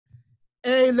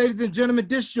Hey, ladies and gentlemen,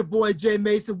 this is your boy Jay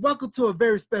Mason. Welcome to a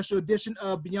very special edition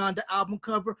of Beyond the Album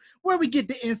Cover, where we get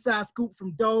the inside scoop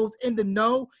from those in the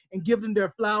know and give them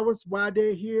their flowers while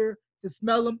they're here to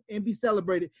smell them and be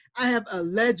celebrated. I have a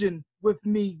legend with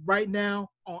me right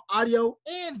now on audio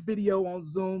and video on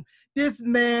Zoom. This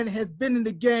man has been in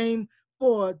the game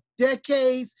for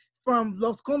decades, from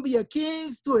Los Cumbia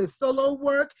Kings to his solo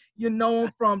work. You know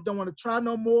him from Don't Want to Try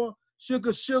No More,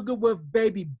 Sugar Sugar with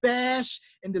Baby Bash,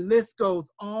 and the list goes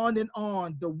on and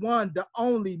on. The one, the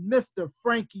only, Mr.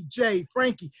 Frankie J.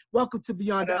 Frankie, welcome to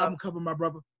Beyond What the up? Album Cover, my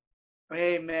brother.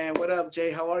 Hey man, what up,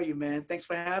 Jay? How are you, man? Thanks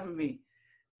for having me.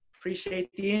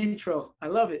 Appreciate the intro. I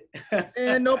love it.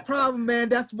 And no problem, man.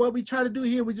 That's what we try to do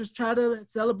here. We just try to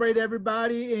celebrate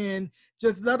everybody and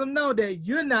just let them know that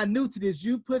you're not new to this.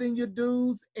 You put in your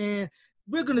dues, and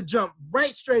we're going to jump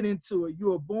right straight into it.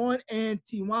 You were born in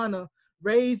Tijuana,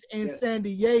 raised in Yes. San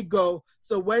Diego.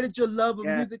 So where did your love of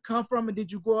Yeah. music come from, and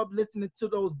did you grow up listening to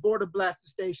those border blaster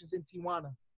stations in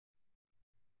Tijuana?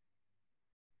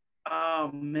 Oh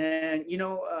man,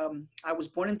 I was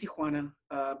born in Tijuana,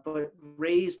 but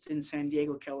raised in San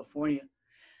Diego, California.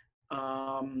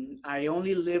 I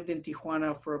only lived in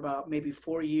Tijuana for about maybe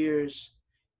 4 years,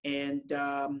 and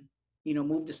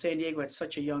moved to San Diego at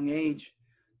such a young age.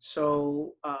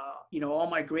 So, all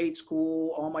my grade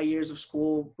school, all my years of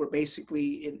school were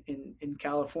basically in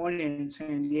California, in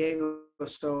San Diego.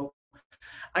 So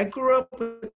I grew up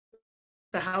with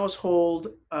the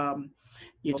household,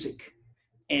 music,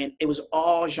 and it was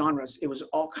all genres. It was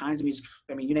all kinds of music.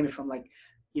 I mean, you name it, from like,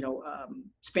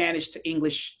 Spanish to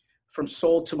English, from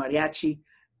soul to mariachi,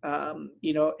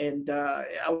 and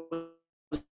I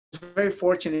was very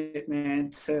fortunate, man,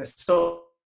 to so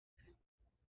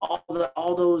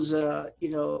all those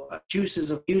juices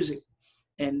of music,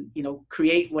 and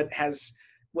create what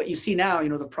you see now.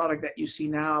 The product that you see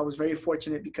now. I was very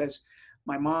fortunate because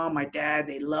my mom, my dad,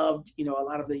 they loved a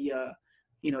lot of the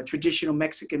traditional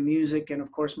Mexican music, and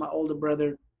of course my older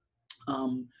brother,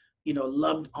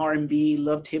 loved R&B,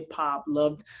 loved hip hop,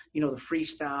 loved the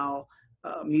freestyle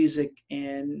music,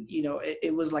 and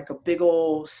it was like a big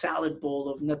old salad bowl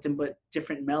of nothing but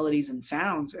different melodies and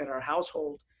sounds at our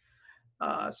household.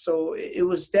 So it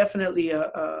was definitely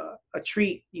a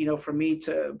treat, for me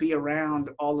to be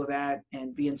around all of that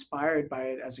and be inspired by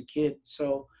it as a kid.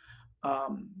 So,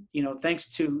 thanks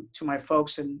to my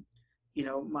folks, and,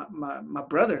 my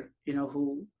brother,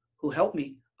 who helped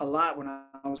me a lot when I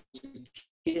was a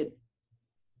kid.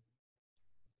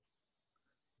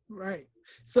 Right.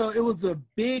 So it was a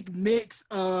big mix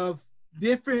of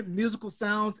different musical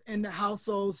sounds in the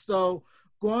household. So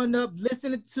growing up,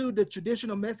 listening to the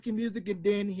traditional Mexican music and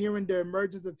then hearing the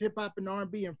emergence of hip hop and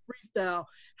R&B and freestyle,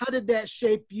 how did that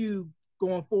shape you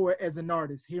going forward as an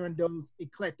artist, hearing those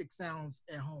eclectic sounds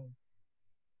at home?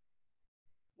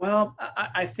 Well,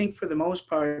 I think for the most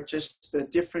part, just the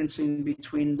difference in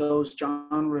between those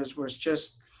genres was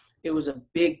just, it was a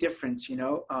big difference,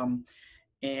 and,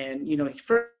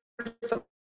 first of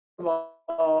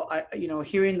all,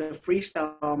 hearing the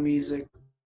freestyle music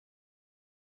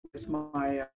with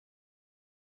my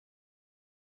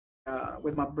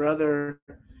brother,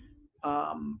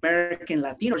 American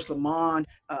Latino, Lamont,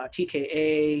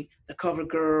 TKA, the Cover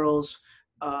Girls,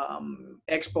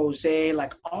 Expose,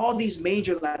 like all these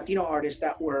major Latino artists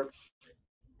that were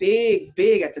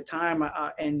big at the time,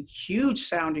 and huge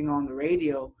sounding on the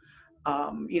radio.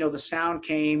 The sound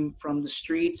came from the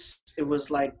streets. It was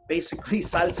like basically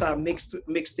salsa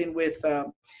mixed in with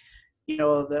the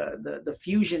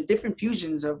fusion, different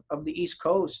fusions of the East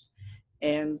Coast,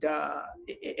 and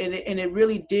it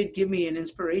really did give me an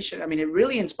inspiration. I mean, it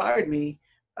really inspired me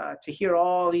to hear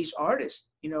all these artists,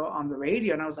 on the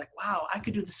radio, and I was like, wow, I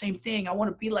could do the same thing. I want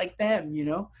to be like them.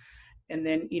 And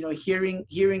then hearing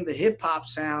the hip hop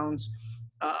sounds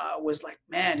was like,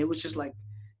 man, it was just like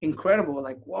incredible.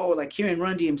 Like, whoa, like hearing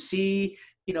Run DMC,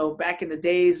 back in the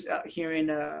days, hearing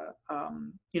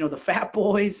the Fat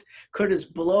Boys, Curtis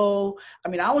Blow. I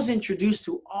mean, I was introduced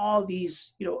to all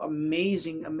these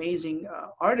amazing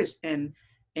artists and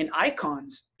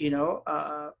icons,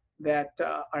 that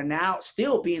are now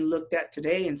still being looked at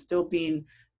today, and still being,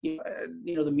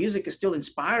 the music is still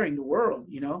inspiring the world.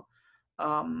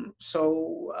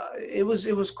 So it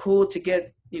was cool to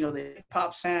get the hip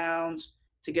hop sounds,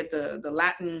 to get the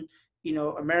Latin,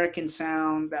 American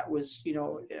sound that was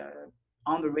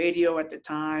on the radio at the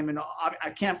time, and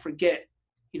I can't forget,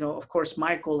 of course,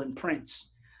 Michael and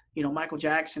Prince, Michael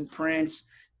Jackson, Prince,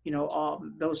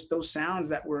 those sounds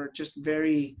that were just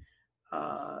very,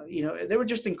 they were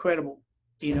just incredible,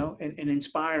 and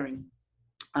inspiring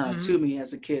Mhm. to me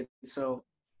as a kid. So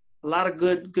a lot of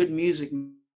good music.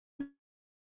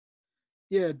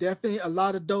 Yeah, definitely a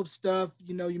lot of dope stuff.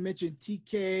 You know, you mentioned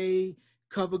TK,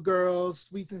 Cover Girls,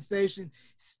 Sweet Sensation,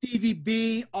 Stevie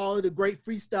B, all of the great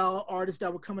freestyle artists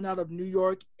that were coming out of New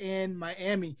York and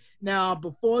Miami. Now,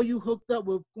 before you hooked up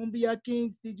with Cumbia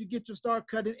Kings, did you get your start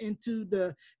cutting into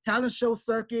the talent show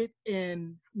circuit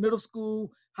in middle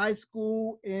school, high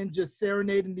school, and just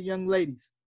serenading the young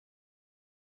ladies?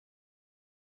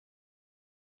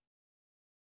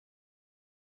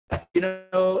 You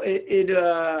know,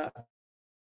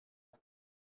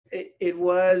 it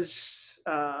was,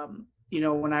 you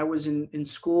know, when I was in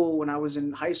school, when I was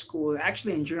in high school,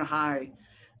 actually in junior high,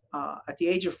 at the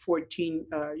age of 14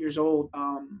 years old,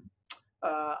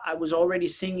 I was already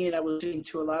singing. I was listening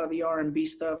to a lot of the R&B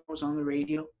stuff. I was on the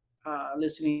radio,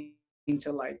 listening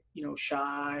to, like, you know,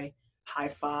 Shy, High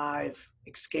Five,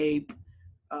 Escape,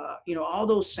 you know, all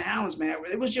those sounds, man.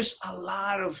 It was just a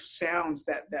lot of sounds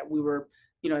that we were,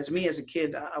 you know, as me as a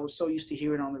kid, I was so used to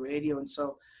hearing on the radio. And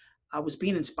so I was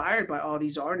being inspired by all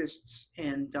these artists.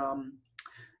 And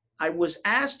I was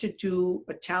asked to do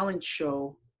a talent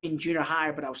show in junior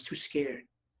high, but I was too scared.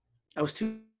 I was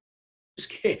too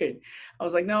scared. I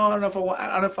was like, no, I don't know if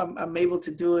I don't know if I'm able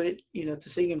to do it, you know, to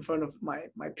sing in front of my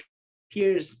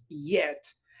peers yet.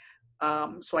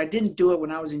 So I didn't do it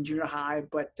when I was in junior high,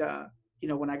 but you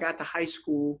know, when I got to high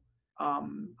school,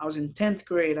 I was in 10th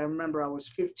grade. I remember I was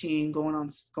 15, going on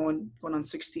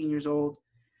 16 years old.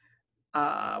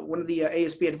 One of the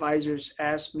ASB advisors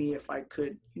asked me if I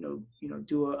could,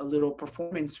 do a little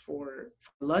performance for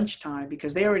lunchtime,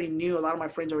 because they already knew, a lot of my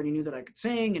friends already knew that I could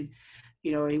sing. And,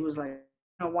 he was like,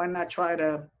 why not try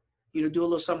to, do a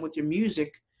little something with your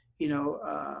music,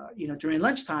 during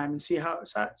lunchtime, and see how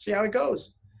it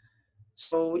goes.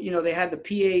 So, they had the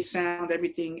PA sound,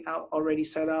 everything out already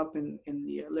set up in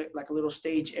the, like a little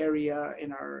stage area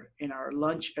in our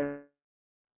lunch area.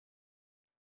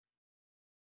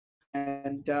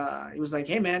 And he was like,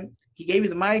 hey man, he gave me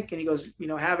the mic and he goes,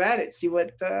 have at it, see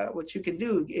what you can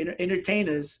do, entertain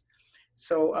us.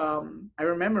 So I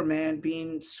remember, man,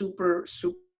 being super,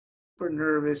 super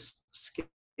nervous,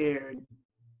 scared.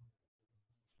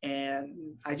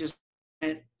 And I just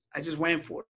went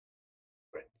for it.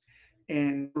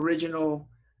 And original,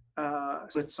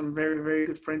 with some very, very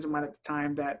good friends of mine at the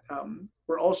time that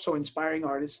were also inspiring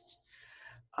artists.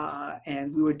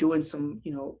 And we were doing some,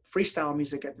 freestyle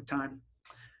music at the time.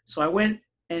 So I went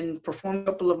and performed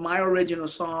a couple of my original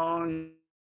songs,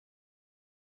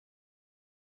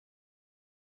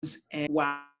 and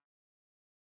wow,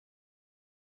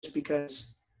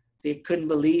 because they couldn't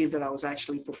believe that I was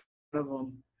actually performing of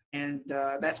them. And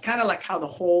that's kind of like how the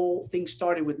whole thing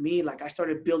started with me. Like I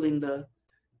started building the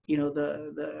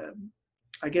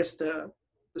I guess the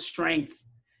strength,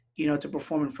 to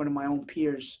perform in front of my own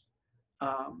peers.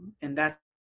 And that's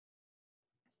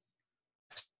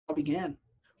how it began.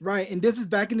 Right, and this is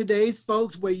back in the days,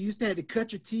 folks, where you used to have to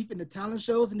cut your teeth in the talent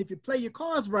shows, and if you play your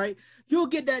cards right, you'll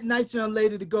get that nice young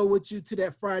lady to go with you to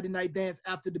that Friday night dance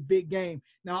after the big game.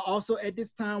 Now, also at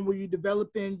this time, were you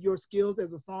developing your skills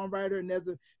as a songwriter and as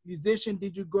a musician?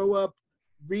 Did you grow up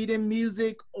reading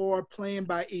music or playing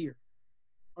by ear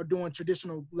or doing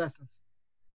traditional lessons?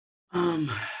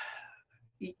 Um,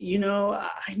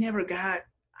 I never got,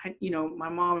 my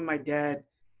mom and my dad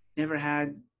never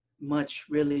had much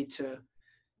really to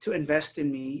invest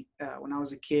in me when I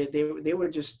was a kid. They were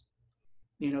just,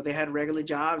 they had regular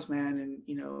jobs, man,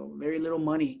 and very little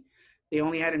money. They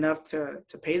only had enough to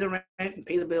pay the rent and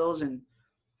pay the bills, and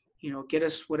get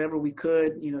us whatever we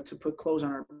could, to put clothes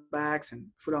on our backs and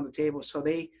food on the table. So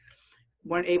they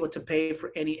weren't able to pay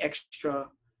for any extra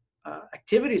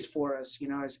activities for us,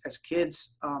 as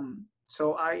kids.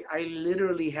 So I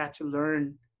literally had to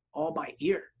learn all by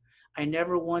ear. I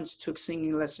never once took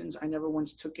singing lessons. I never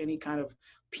once took any kind of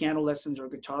piano lessons or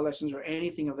guitar lessons or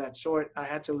anything of that sort. I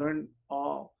had to learn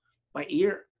all by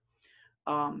ear.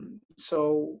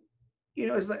 So,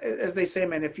 as they say,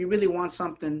 man, if you really want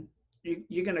something,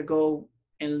 you're going to go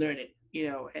and learn it,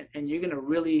 and you're going to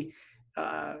really,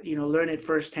 learn it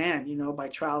firsthand, by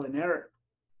trial and error.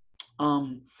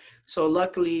 So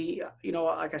luckily,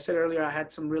 like I said earlier, I had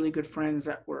some really good friends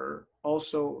that were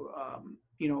also,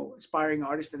 aspiring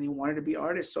artists, and they wanted to be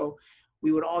artists. So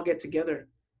we would all get together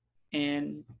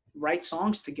and write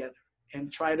songs together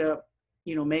and try to,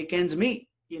 make ends meet,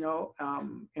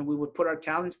 and we would put our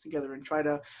talents together and try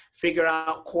to figure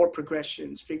out chord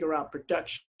progressions, figure out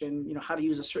production, how to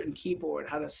use a certain keyboard,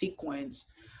 how to sequence.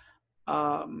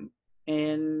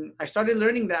 And I started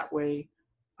learning that way.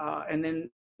 And then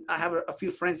I have a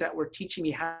few friends that were teaching me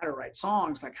how to write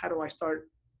songs. Like, how do I start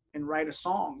and write a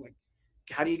song? Like,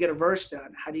 how do you get a verse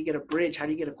done? How do you get a bridge? How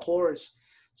do you get a chorus?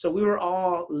 So we were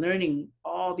all learning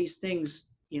all these things,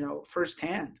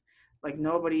 firsthand. Like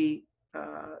nobody,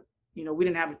 we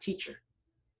didn't have a teacher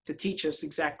to teach us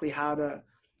exactly how to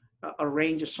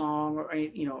arrange a song or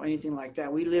anything like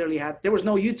that. We literally there was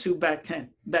no YouTube back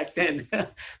then. There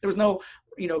was no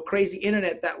crazy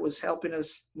internet that was helping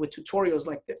us with tutorials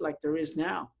like there is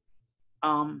now.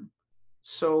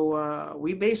 So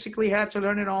we basically had to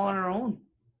learn it all on our own.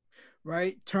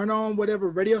 Right, turn on whatever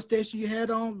radio station you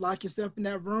had on, lock yourself in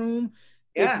that room.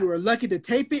 Yeah. If you were lucky to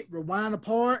tape it, rewind a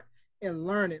part and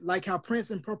learn it. Like how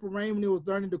Prince in Purple Rain, when he was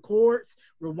learning the chords,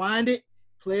 rewind it,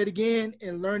 play it again,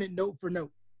 and learn it note for note.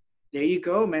 There you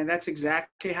go, man. That's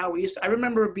exactly how we used to. I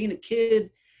remember being a kid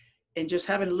and just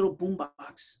having a little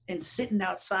boombox and sitting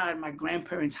outside my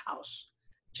grandparents' house,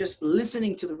 just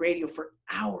listening to the radio for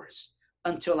hours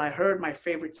until I heard my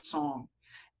favorite song.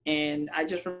 And I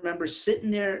just remember sitting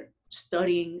there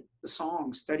studying the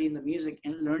songs, studying the music,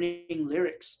 and learning the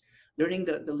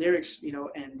lyrics,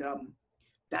 and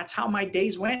that's how my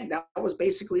days went. That was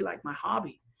basically like my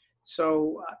hobby.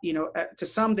 So, to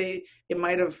some it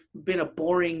might have been a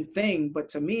boring thing, but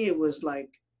to me it was like,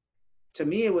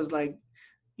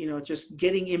 just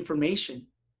getting information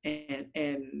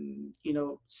and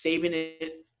saving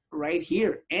it right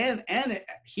here and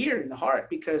here in the heart,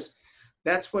 because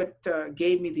that's what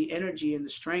gave me the energy and the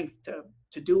strength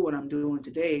to do what I'm doing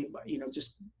today. But,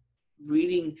 just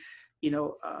reading,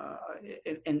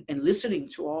 and listening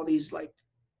to all these like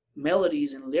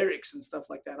melodies and lyrics and stuff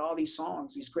like that, all these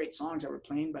songs, these great songs that were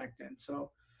playing back then.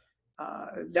 So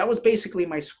that was basically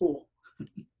my school.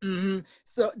 Mm-hmm.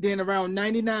 So then around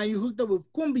 99, you hooked up with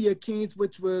Cumbia Kings,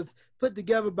 which was put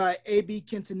together by A.B.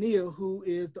 Quintanilla, who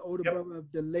is the older brother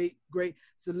of the late, great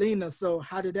Selena. So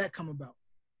how did that come about?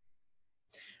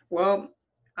 Well,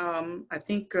 I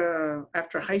think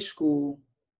after high school,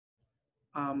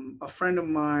 a friend of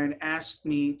mine asked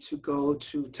me to go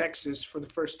to Texas for the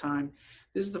first time.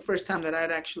 This is the first time that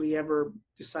I'd actually ever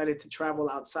decided to travel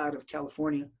outside of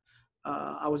California.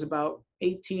 I was about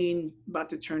 18, about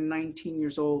to turn 19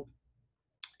 years old.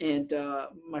 And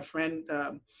my friend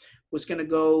was going to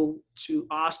go to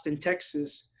Austin,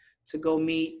 Texas to go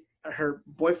meet her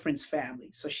boyfriend's family.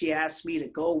 So she asked me to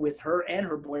go with her and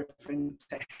her boyfriend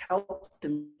to help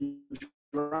them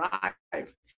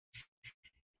drive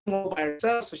by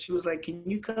herself. So she was like, "Can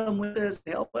you come with us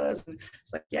and help us?" And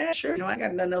it's like, "Yeah, sure. I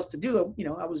got nothing else to do."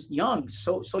 I was young,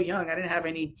 so young. I didn't have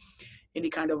any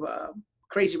kind of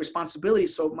crazy responsibility.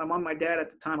 So my mom, and my dad at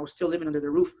the time, I was still living under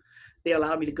their roof. They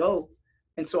allowed me to go,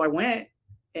 and so I went.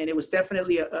 And it was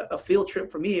definitely a field trip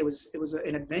for me. It was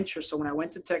an adventure. So when I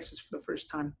went to Texas for the first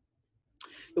time,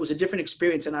 it was a different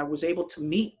experience, and I was able to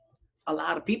meet a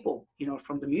lot of people,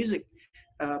 from the music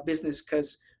business,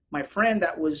 because my friend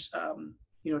that was,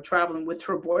 traveling with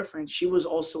her boyfriend, she was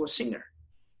also a singer,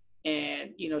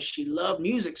 and, she loved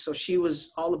music. So she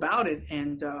was all about it,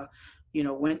 and,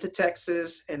 went to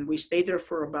Texas, and we stayed there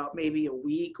for about maybe a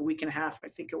week and a half, I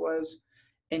think it was.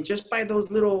 And just by those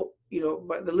little,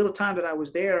 by the little time that I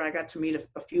was there, I got to meet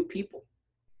a few people.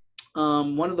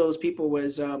 One of those people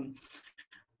was, one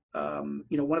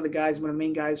of the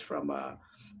main guys from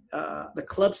the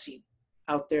club scene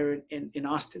out there in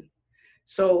Austin.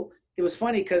 So it was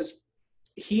funny because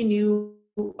he knew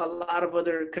a lot of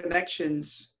other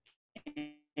connections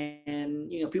and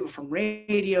people from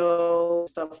radio,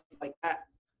 stuff like that.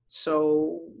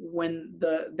 So when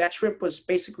that trip was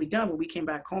basically done, when we came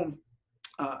back home,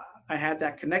 I had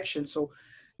that connection. So,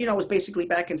 I was basically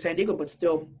back in San Diego, but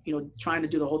still, trying to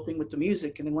do the whole thing with the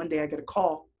music. And then one day I get a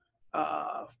call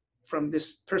from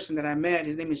this person that I met.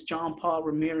 His name is John Paul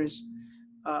Ramirez.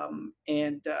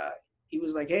 And he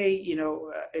was like, "Hey,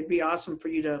 it'd be awesome for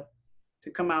you to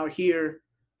come out here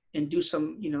and do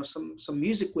some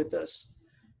music with us."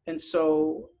 And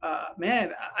so,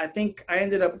 man, I think I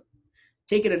ended up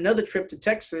taking another trip to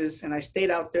Texas, and I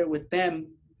stayed out there with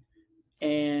them.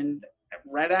 And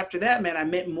right after that, man, I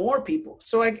met more people.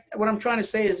 So what I'm trying to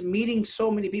say is meeting so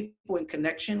many people in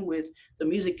connection with the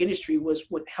music industry was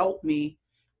what helped me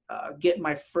get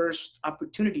my first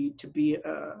opportunity to be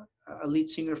a lead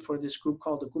singer for this group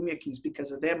called the Cumbia Kings.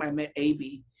 Because of them, I met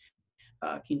A.B.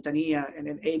 Quintanilla, and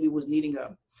then A.B. was needing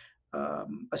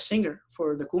a singer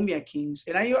for the Cumbia Kings.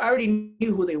 And I already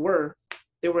knew who they were.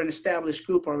 They were an established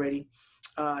group already.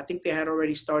 I think they had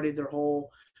already started their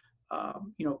whole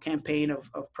campaign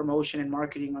of promotion and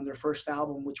marketing on their first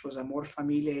album, which was Amor,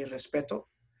 Familia y Respeto.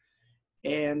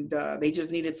 And they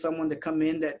just needed someone to come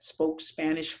in that spoke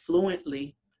Spanish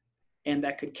fluently and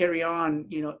that could carry on,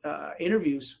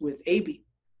 interviews with A.B.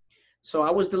 So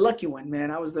I was the lucky one, man.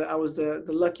 I was the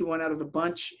lucky one out of the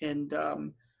bunch. And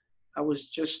I was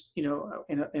just, in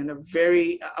a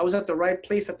very, I was at the right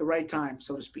place at the right time,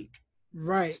 so to speak.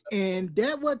 Right. And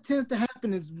that what tends to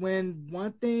happen is when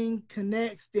one thing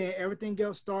connects, then everything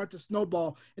else starts to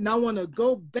snowball. And I want to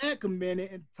go back a minute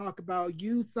and talk about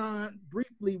you signed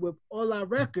briefly with Ola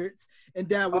Records, and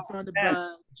that was founded Man.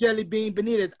 by Jelly Bean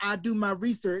Benitez. I do my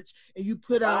research, and you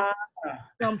put out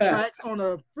some tracks on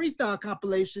a freestyle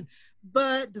compilation,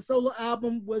 but the solo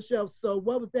album was shelved. So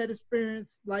what was that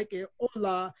experience like at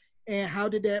Ola, and how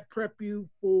did that prep you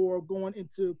for going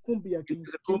into Cumbia Kings?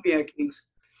 The Cumbia Kings.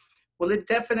 Well, it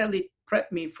definitely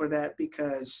prepped me for that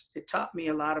because it taught me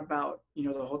a lot about,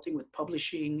 the whole thing with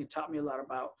publishing. It taught me a lot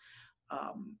about,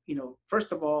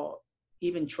 first of all,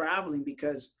 even traveling,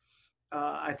 because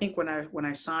I think when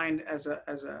I signed as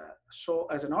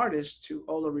an artist to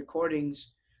Ola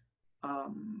Recordings,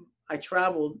 I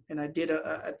traveled and I did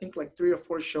I think like 3 or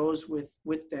 4 shows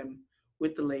with them,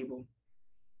 with the label.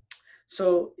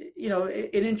 So,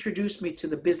 it introduced me to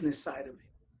the business side of it,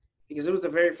 because it was the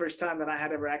very first time that I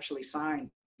had ever actually signed,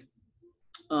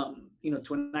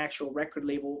 to an actual record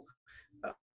label,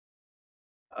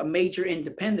 a major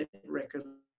independent record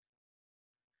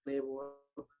label,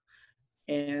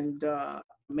 and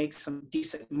make some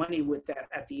decent money with that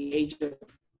at the age of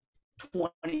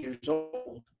 20 years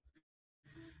old.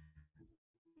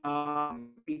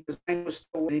 Because I was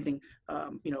still anything,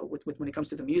 with when it comes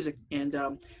to the music, and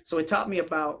so it taught me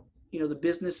about, the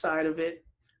business side of it.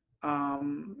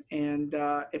 And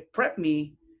it prepped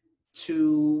me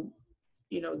to,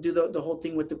 do the whole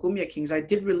thing with the Cumbia Kings. I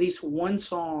did release 1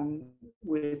 song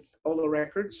with Ola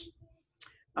Records.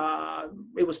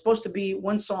 It was supposed to be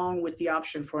 1 song with the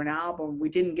option for an album. We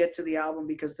didn't get to the album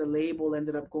because the label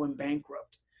ended up going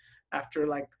bankrupt after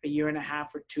like a year and a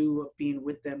half or 2 of being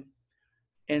with them.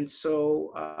 And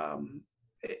so,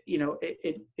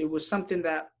 it was something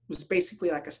that was basically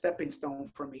like a stepping stone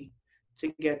for me to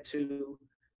get to,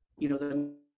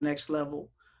 the next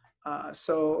level.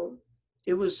 So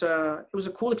it was a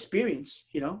cool experience,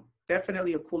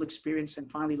 definitely a cool experience, and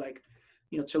finally, like,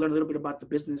 to learn a little bit about the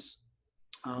business.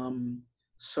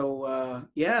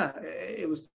 Yeah, it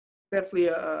was definitely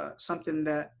something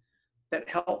that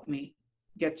helped me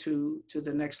get to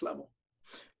the next level.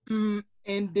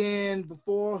 And then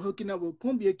before hooking up with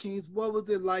Cumbia Kings, what was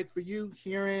it like for you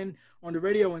hearing on the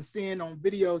radio and seeing on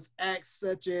videos acts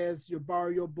such as your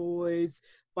Barrio Boys,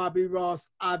 Bobby Ross,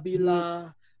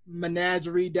 Avila,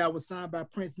 Menagerie that was signed by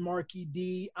Prince Markie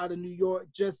D out of New York,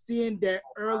 just seeing that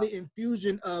early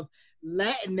infusion of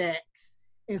Latinx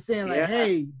and saying like,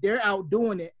 hey, they're out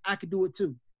doing it, I could do it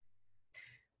too.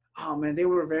 Oh man, they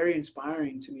were very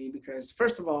inspiring to me because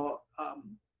first of all,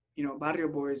 Barrio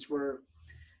Boys were,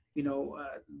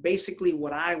 basically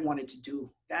what I wanted to do.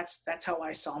 That's how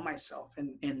I saw myself,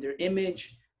 and their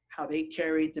image, how they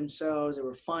carried themselves. They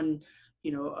were fun,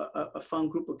 a fun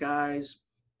group of guys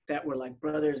that were like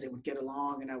brothers. They would get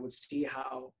along, and I would see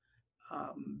how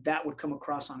that would come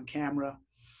across on camera.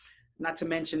 Not to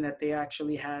mention that they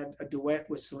actually had a duet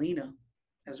with Selena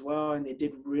as well, and they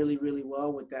did really, really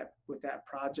well with that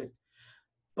project.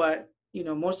 But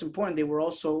most important, they were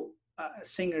also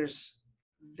singers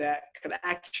that could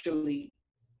actually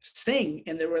sing,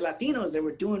 and they were Latinos. They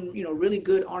were doing really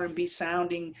good R&B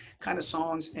sounding kind of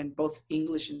songs in both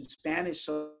English and Spanish.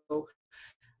 So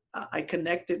I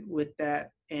connected with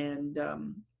that, and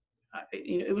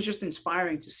it was just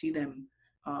inspiring to see them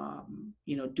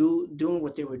doing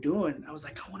what they were doing. I was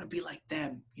like, I want to be like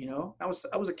them. I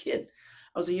was a kid.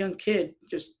 I was a young kid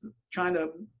just trying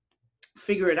to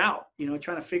figure it out,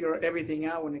 trying to figure everything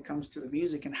out when it comes to the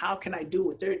music, and how can I do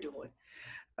what they're doing.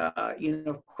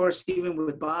 Of course, even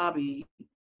with Bobby,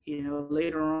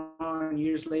 later on,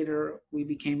 years later, we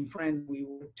became friends. We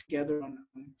worked together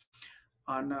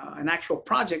on an actual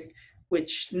project,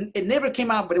 which it never came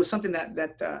out, but it was something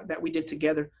that we did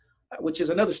together, which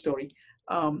is another story.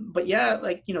 But yeah,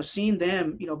 like, seeing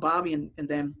them, Bobby and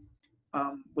them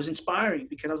was inspiring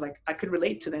because I was like, I could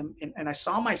relate to them, and I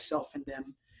saw myself in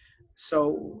them.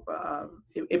 So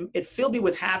it filled me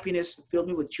with happiness, it filled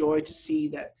me with joy to see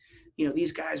that,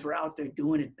 these guys were out there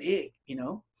doing it big,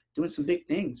 doing some big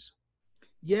things.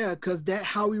 Yeah, because that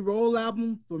How We Roll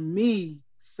album, for me,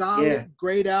 solid,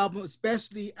 great album,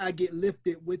 especially I Get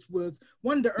Lifted, which was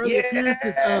one of the early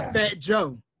appearances of Fat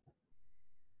Joe.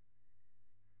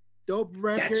 Dope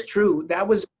record. That's true. That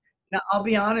was, now I'll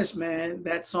be honest, man,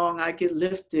 that song I Get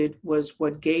Lifted was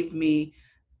what gave me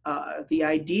the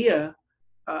idea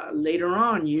later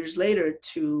on, years later,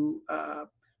 to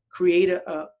create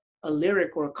a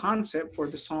lyric or a concept for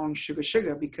the song Sugar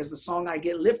Sugar, because the song I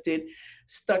Get Lifted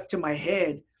stuck to my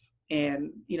head.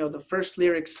 And, the first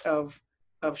lyrics of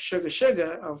of Sugar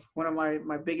Sugar, of one of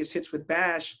my biggest hits with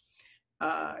Bash,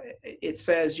 it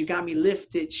says, "You got me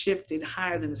lifted, shifted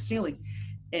higher than the ceiling."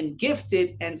 And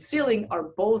gifted and ceiling are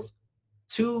both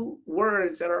two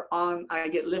words that are on I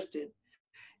Get Lifted.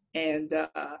 And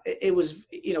it was,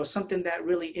 something that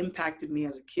really impacted me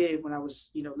as a kid when I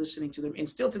was, listening to them, and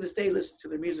still to this day listen to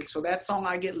their music. So that song,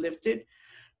 I Get Lifted,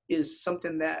 is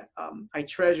something that I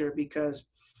treasure, because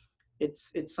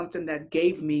it's something that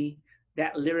gave me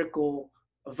that lyrical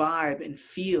vibe and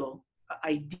feel,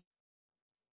 idea,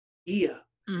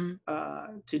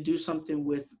 to do something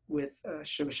with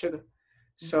Sugar Sugar.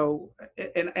 So,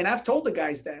 and I've told the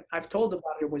guys that, I've told them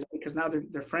about it, because now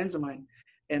they're friends of mine,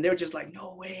 and they're just like,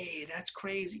 "No way, that's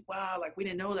crazy! Wow, like we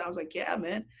didn't know that." I was like, "Yeah,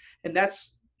 man," and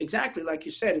that's exactly like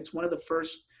you said. It's one of the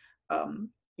first,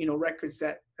 records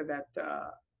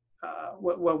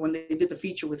when they did the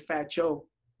feature with Fat Joe,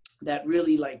 that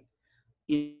really, like,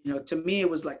 to me, it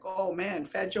was like, oh man,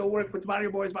 Fat Joe worked with Barrio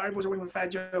Boys. Barrio Boys are working with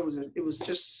Fat Joe. It was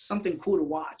just something cool to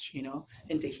watch,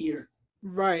 and to hear.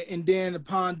 Right. And then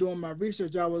upon doing my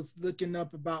research, I was looking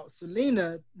up about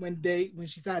Selena when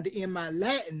she signed to In My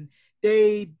Latin.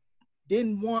 They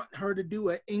didn't want her to do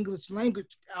an English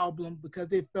language album because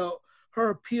they felt her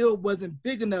appeal wasn't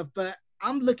big enough. But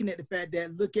I'm looking at the fact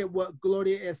that, look at what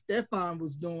Gloria Estefan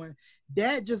was doing.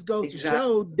 That just goes to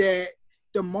show that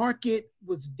the market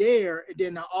was there. And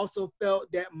then I also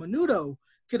felt that Menudo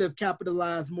could have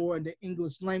capitalized more in the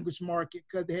English language market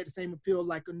because they had the same appeal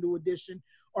like a New Edition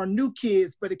or New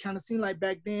Kids, but it kind of seemed like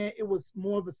back then it was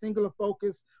more of a singular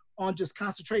focus on just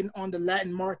concentrating on the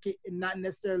Latin market and not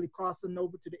necessarily crossing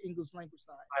over to the English language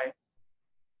side. Right.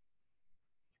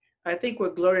 I think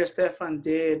what Gloria Estefan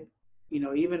did,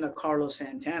 even a Carlos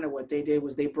Santana, what they did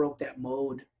was they broke that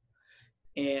mode,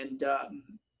 and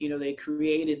they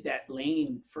created that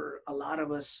lane for a lot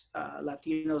of us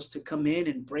Latinos to come in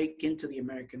and break into the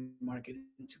American market,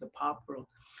 into the pop world.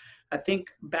 I think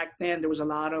back then there was a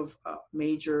lot of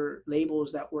major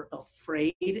labels that were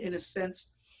afraid, in a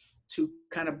sense, to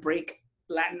kind of break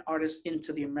Latin artists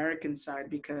into the American side,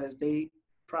 because they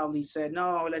probably said,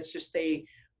 no, let's just stay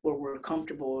where we're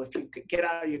comfortable. If you could get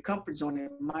out of your comfort zone,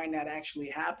 it might not actually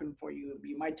happen for you.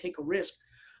 You might take a risk.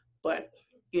 But,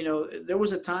 there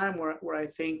was a time where I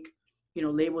think,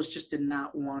 labels just did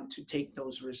not want to take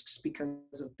those risks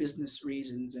because of business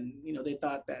reasons. And, they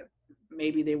thought that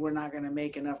maybe they were not going to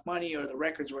make enough money, or the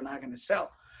records were not going to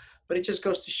sell. But it just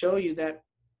goes to show you that,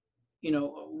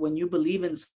 when you believe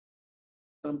in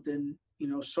something,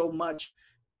 so much,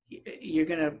 you're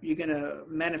gonna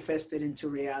manifest it into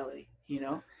reality,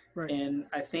 Right. And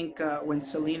I think when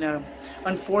Selena,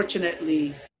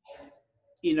 unfortunately,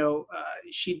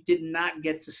 she did not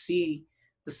get to see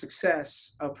the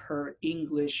success of her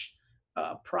English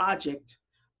project,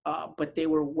 but they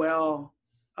were well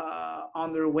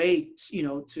on their way,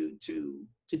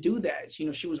 to do that.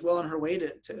 She was well on her way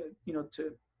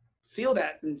to feel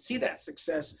that and see that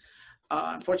success.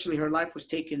 Unfortunately, her life was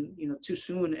taken, too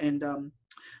soon, and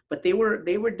but they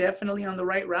were definitely on the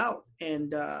right route,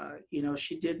 and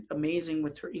she did amazing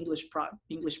with her English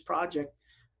project,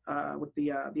 with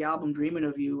the album Dreaming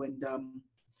of You, and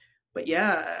but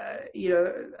yeah,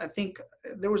 I think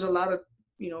there was a lot of,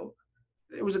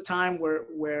 there was a time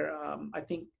where I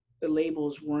think the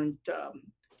labels weren't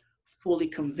fully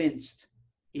convinced,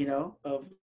 of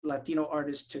Latino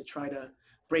artists to try to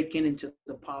break into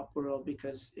the pop world,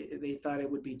 because they thought it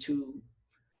would be too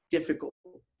difficult,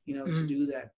 to do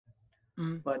that.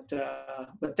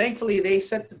 But thankfully they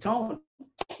set the tone.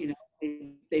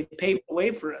 They paved the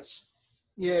way for us.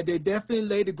 Yeah, they definitely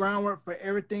laid the groundwork for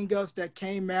everything else that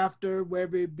came after,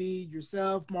 whether it be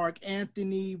yourself, Mark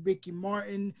Anthony, Ricky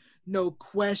Martin, No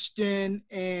Question,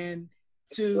 and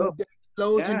to the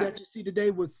explosion that you see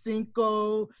today with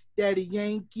Cinco, Daddy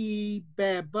Yankee,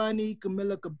 Bad Bunny,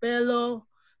 Camila Cabello.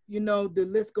 The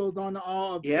list goes on and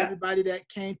on of everybody that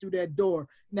came through that door.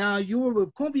 Now, you were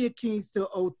with Cumbia Kings till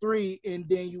 2003, and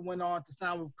then you went on to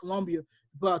sign with Columbia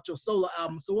about your solo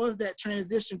album. So what was that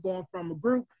transition going from a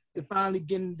group to finally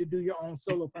getting to do your own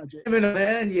solo project?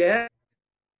 Man, yeah.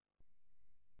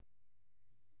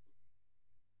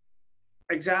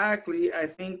 Exactly. I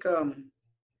think,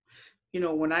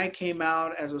 when I came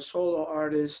out as a solo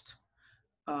artist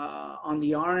on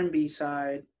the R&B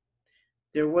side,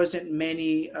 there wasn't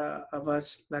many of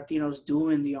us Latinos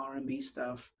doing the R&B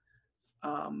stuff.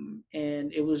 And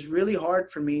it was really hard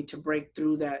for me to break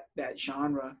through that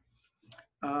genre,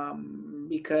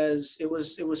 because it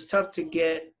was tough to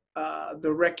get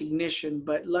the recognition.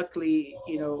 But luckily,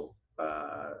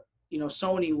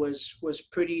 Sony was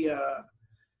pretty.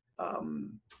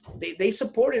 They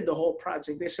supported the whole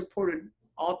project. They supported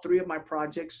all three of my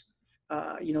projects.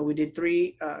 We did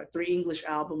three English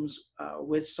albums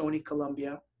with Sony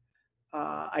Columbia.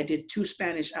 I did 2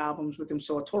 Spanish albums with them,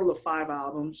 so a total of 5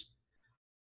 albums.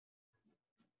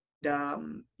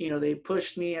 They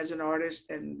pushed me as an artist,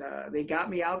 and they got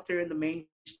me out there in the main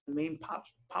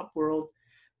pop world.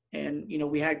 And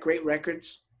we had great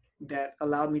records that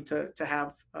allowed me to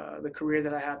have the career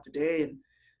that I have today. And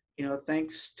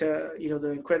thanks to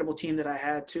the incredible team that I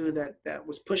had too, that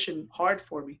was pushing hard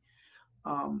for me.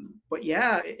 But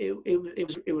yeah,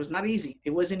 it was not easy.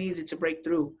 It wasn't easy to break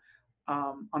through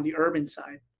on the urban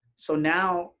side. So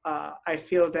now I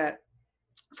feel that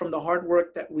from the hard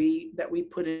work that we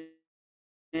put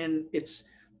in, it's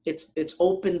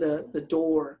opened the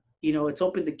door. It's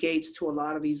opened the gates to a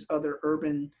lot of these other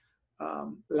urban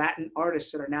Latin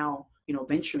artists that are now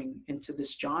venturing into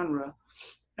this genre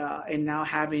and now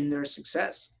having their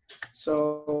success.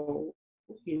 So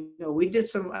we did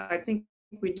some. I think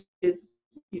we did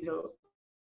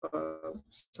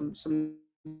some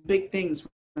big things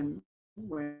when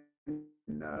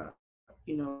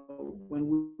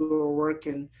when we were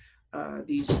working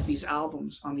these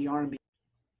albums on the R&B.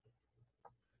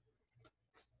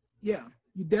 Yeah,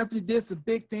 you definitely did some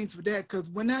big things for that, because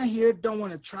when I hear Don't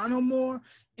Want to Try No More,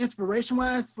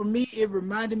 inspiration-wise, for me, it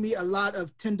reminded me a lot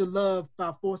of Tender Love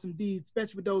by Force MD,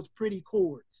 especially with those pretty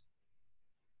chords.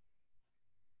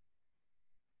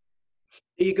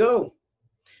 There you go.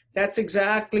 That's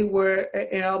exactly where,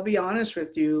 and I'll be honest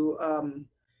with you,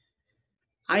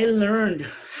 I learned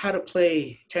how to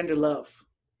play Tender Love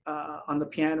on the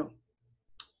piano.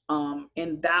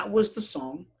 And that was the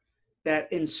song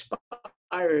that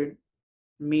inspired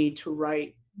me to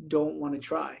write Don't Want to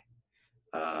Try,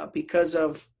 because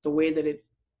of the way that it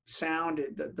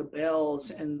sounded, the bells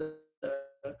and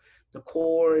the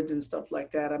chords and stuff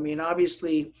like that. I mean,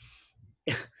 obviously,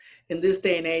 in this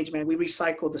day and age, man, we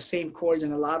recycle the same chords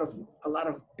in a lot of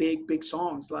big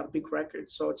songs, a lot of big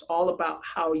records. So it's all about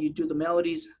how you do the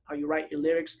melodies, how you write your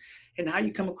lyrics, and how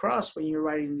you come across when you're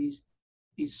writing these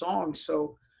songs.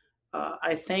 So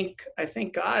I thank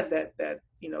God that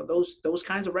those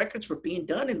kinds of records were being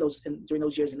done during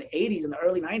those years in the 80s and the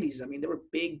early 90s. I mean, they were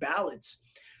big ballads.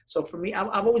 So for me,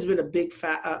 I've always been a big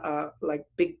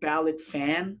big ballad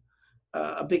fan,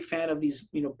 a big fan of these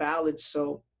ballads.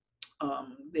 So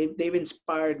they've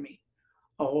inspired me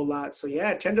a whole lot. So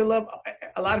yeah, Tender Love.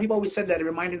 A lot of people always said that it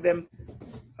reminded them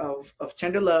of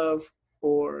Tender Love,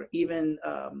 or even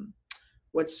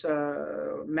what's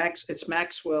it's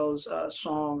Maxwell's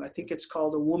song. I think it's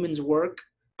called A Woman's Work.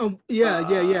 Oh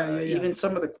yeah. Even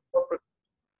some of the corporate.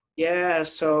 Yeah,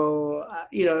 so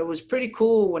it was pretty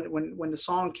cool when the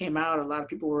song came out. A lot of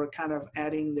people were kind of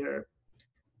adding their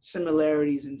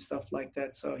similarities and stuff like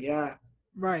that. So yeah.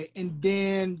 Right. And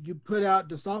then you put out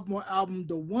the sophomore album,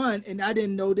 The One, and I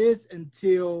didn't know this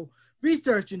until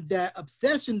researching that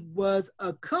Obsession was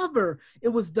a cover. It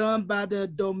was done by the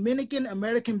Dominican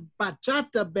American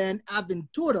bachata band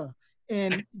Aventura.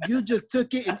 And you just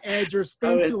took it and added your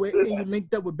spin to it, and you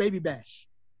linked up with Baby Bash.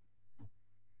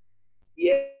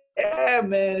 Yeah,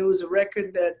 man. It was a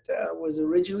record that was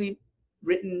originally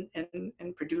written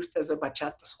and produced as a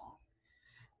bachata song.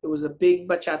 It was a big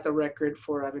bachata record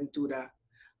for Aventura.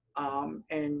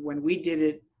 And when we did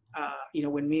it,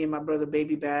 when me and my brother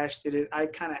Baby Bash did it, I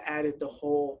kind of added the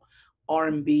whole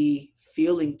R&B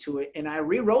feeling to it, and I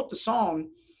rewrote the song,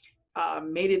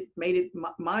 made it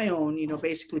my own.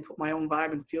 Basically put my own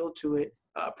vibe and feel to it.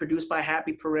 Produced by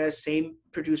Happy Perez, same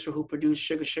producer who produced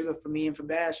Sugar Sugar for me and for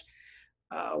Bash.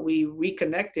 We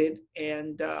reconnected,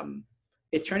 and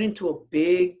it turned into a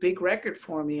big record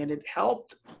for me, and it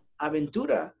helped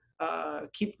Aventura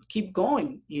keep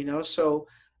going. So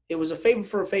it was a favor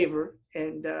for a favor,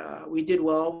 and we did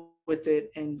well with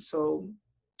it. And so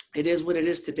it is what it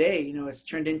is today. It's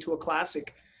turned into a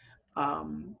classic.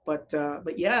 But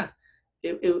yeah,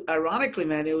 it ironically,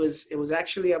 man, it was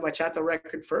actually a bachata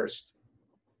record first.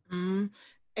 Mm-hmm.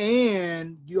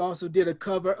 And you also did a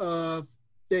cover of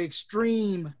the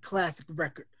Extreme classic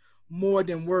record, More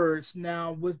Than Words.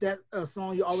 Now, was that a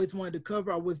song you always wanted to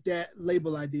cover, or was that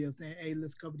label idea saying, hey,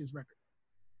 let's cover this record?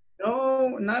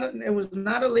 No, it was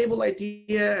not a label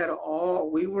idea at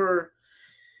all.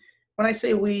 When I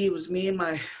say we, it was me and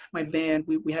my band.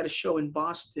 We had a show in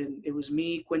Boston. It was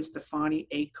me, Gwen Stefani,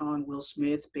 Akon, Will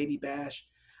Smith, Baby Bash.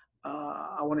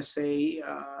 I want to say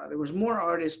there was more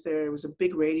artists there. It was a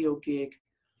big radio gig.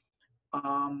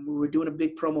 We were doing a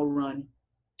big promo run,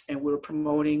 and we were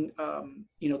promoting,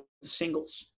 the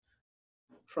singles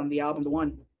from the album, The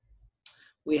One.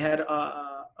 We had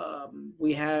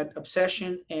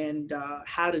Obsession and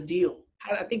How to Deal.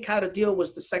 I think How to Deal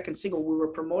was the second single. We were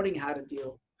promoting How to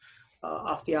Deal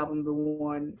off the album The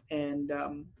One. And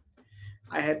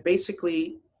I had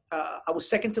basically, I was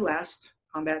second to last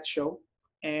on that show,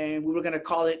 and we were going to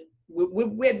call it,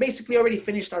 we had basically already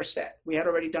finished our set. We had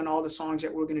already done all the songs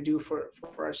that we were going to do for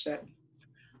our set.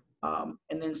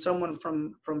 And then someone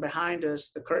from behind us,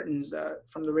 the curtains,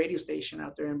 from the radio station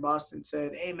out there in Boston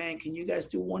said, "Hey man, can you guys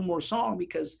do one more song?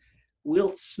 Because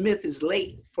Will Smith is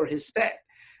late for his set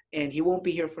and he won't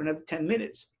be here for another 10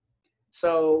 minutes.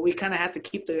 So we kind of had to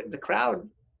keep the crowd,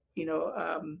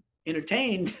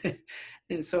 entertained.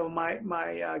 And so my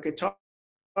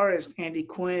guitarist, Andy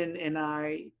Quinn, and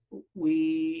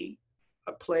we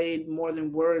played More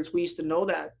Than Words. We used to know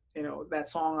that, that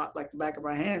song like the back of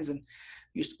our hands, and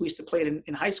we used to play it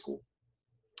in high school.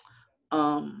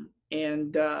 Andy,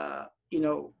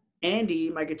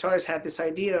 my guitarist, had this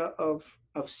idea of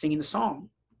singing the song.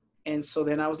 And so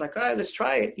then I was like, all right, let's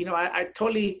try it. I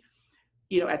totally,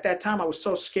 at that time I was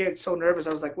so scared, so nervous.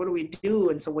 I was like, what do we do?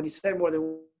 And so when he said More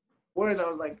Than Words,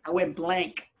 I went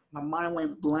blank. My mind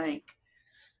went blank.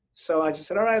 So I just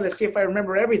said, all right, let's see if I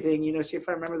remember everything, see if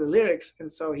I remember the lyrics.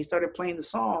 And so he started playing the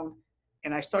song,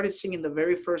 and I started singing the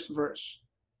very first verse.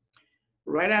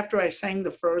 Right after I sang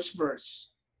the first verse,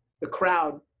 the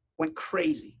crowd went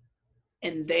crazy,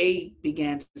 and they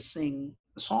began to sing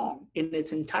the song in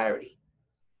its entirety.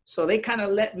 So they kind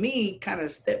of let me kind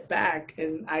of step back,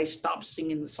 and I stopped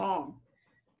singing the song.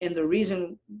 And the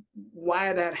reason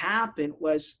why that happened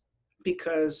was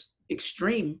because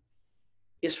Extreme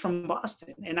is from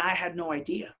Boston, and I had no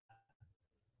idea.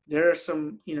 There are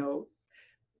some,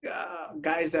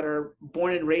 guys that are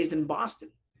born and raised in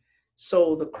Boston.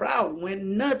 So the crowd went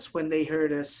nuts when they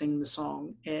heard us sing the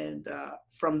song. And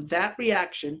from that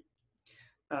reaction,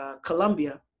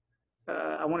 Columbia,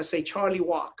 I want to say Charlie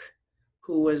Walk,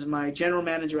 who was my general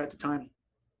manager at the time,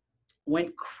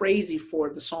 went crazy for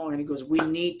the song. And he goes, "We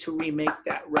need to remake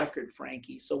that record,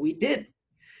 Frankie." So we did.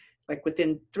 Like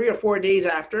within 3 or 4 days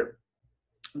after,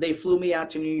 they flew me out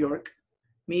to New York,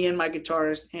 me and my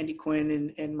guitarist, Andy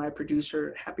Quinn, and my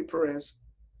producer, Happy Perez.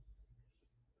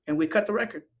 And we cut the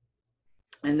record.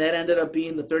 And that ended up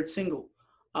being the third single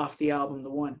off the album, The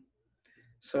One.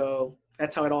 So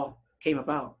that's how it all came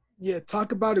about. Yeah,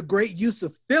 talk about a great use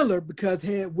of filler, because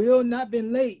had Will not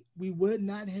been late, we would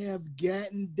not have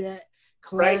gotten that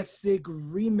classic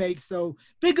remake. So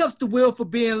big ups to Will for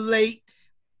being late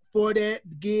for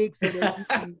that gig, so that we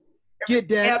can get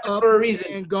that up for a reason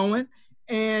and going.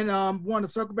 And want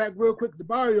to circle back real quick to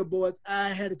Barrio Boys. I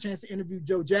had a chance to interview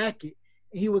Joe Jacket,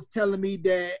 and he was telling me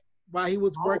that while he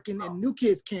was working in New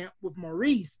Kids Camp with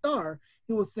Maurice Starr,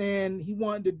 he was saying he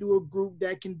wanted to do a group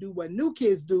that can do what New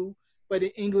Kids do, but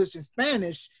in English and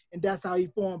Spanish, and that's how he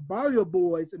formed Barrio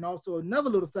Boys. And also another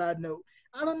little side note,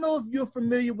 I don't know if you're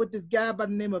familiar with this guy by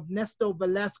the name of Nesto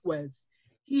Velasquez.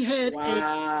 He had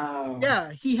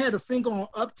he had a single on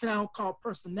Uptown called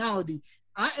Personality.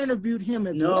 I interviewed him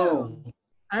as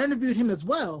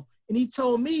well. And he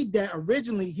told me that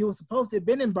originally he was supposed to have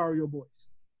been in Barrio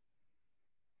Boys.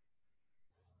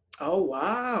 Oh,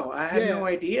 wow. I had no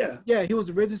idea. Yeah, he was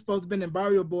originally supposed to have been in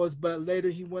Barrio Boys, but later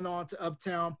he went on to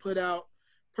Uptown, put out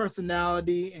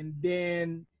Personality, and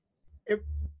then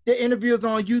the interview is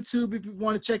on YouTube if you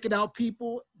want to check it out,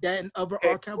 people, that and other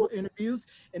archival interviews.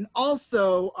 And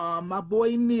also, my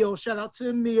boy Emil, shout out to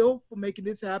Emil for making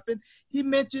this happen. He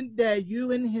mentioned that you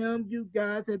and him, you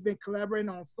guys have been collaborating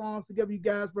on songs together. You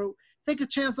guys wrote Take a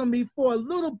Chance on Me for a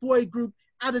little boy group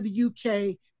out of the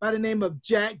UK by the name of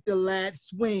Jack the Lad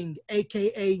Swing,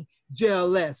 aka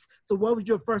JLS. So what was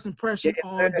your first impression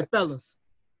on the fellas?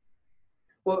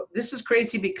 Well, this is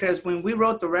crazy because when we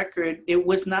wrote the record, it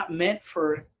was not meant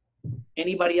for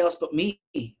anybody else but me.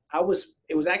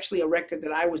 It was actually a record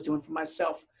that I was doing for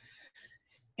myself.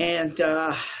 And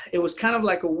it was kind of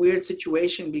like a weird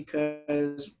situation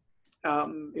because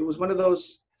it was one of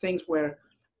those things where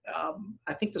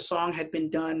I think the song had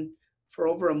been done for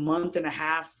over a month and a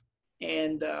half.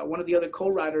 And one of the other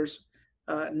co-writers,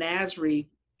 Nasri,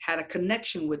 had a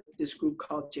connection with this group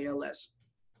called JLS.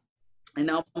 And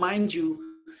now, mind you,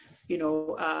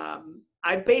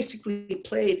 I basically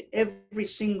played every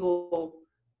single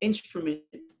instrument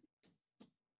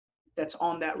that's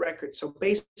on that record. So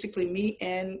basically me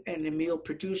and Emil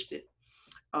produced it.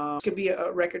 It could be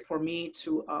a record for me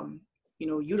to,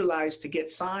 utilize to get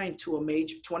signed to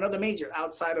another major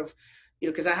outside of,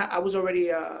 because I was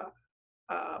already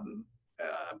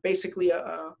basically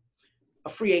a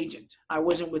free agent. I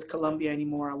wasn't with Columbia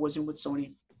anymore. I wasn't with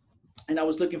Sony, and I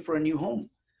was looking for a new home.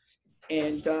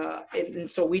 And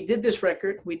so we did this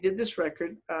record.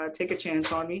 Take a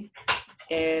Chance on Me,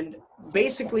 and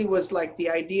basically was like the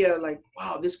idea, like,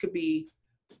 wow, this could be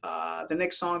the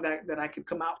next song that I could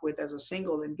come out with as a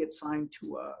single and get signed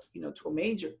to to a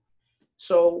major.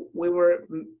 So we were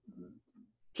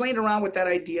playing around with that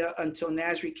idea until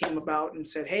Nasri came about and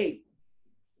said, "Hey,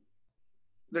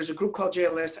 there's a group called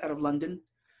JLS out of London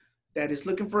that is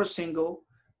looking for a single.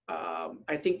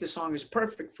 I think the song is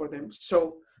perfect for them."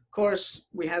 So, of course,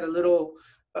 we had a little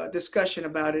discussion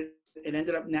about it. It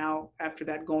ended up now, after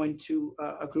that, going to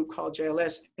a group called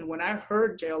JLS. And when I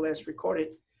heard JLS record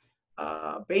it,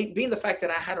 being the fact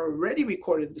that I had already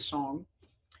recorded the song,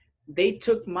 they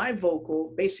took my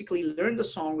vocal, basically learned the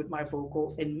song with my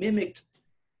vocal, and mimicked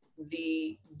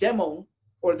the demo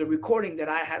or the recording that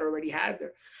I had already had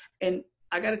there. And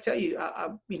I got to tell you,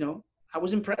 I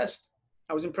was impressed.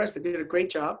 I was impressed. They did a great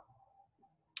job.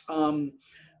 And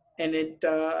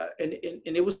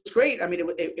it was great. I mean,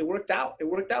 it worked out. It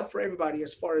worked out for everybody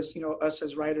as far as, us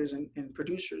as writers and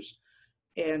producers.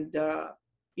 And,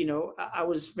 I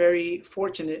was very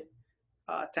fortunate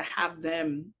to have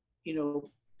them,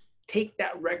 take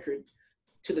that record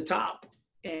to the top.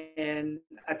 And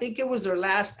I think it was their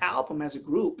last album as a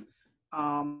group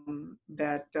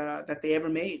that they ever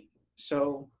made.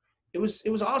 So it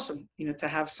was awesome, to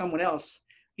have someone else,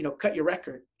 cut your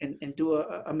record and do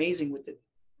amazing with it.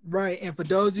 Right. And for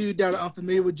those of you that are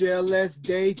unfamiliar with JLS,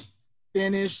 they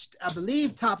finished, I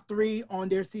believe, top 3 on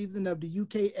their season of the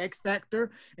UK X Factor.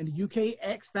 And the UK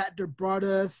X Factor brought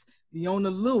us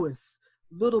Leona Lewis,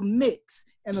 Little Mix,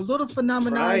 and a little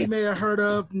phenomenon you may have heard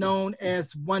of known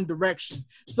as One Direction.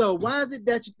 So why is it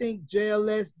that you think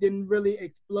JLS didn't really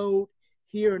explode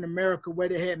here in America, where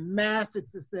they had massive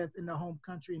success in their home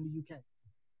country in the UK?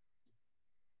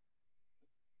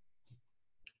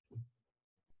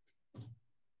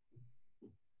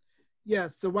 Yeah,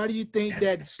 so why do you think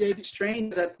that's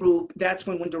strange that group? That's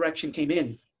when One Direction came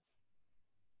in.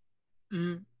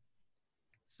 Mm-hmm.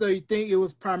 So you think it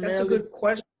was primarily? That's a good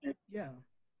question.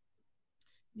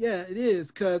 Yeah, it is,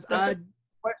 because I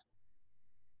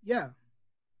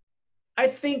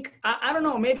think I don't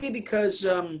know, maybe because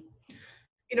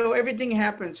everything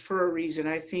happens for a reason.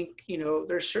 I think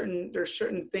there's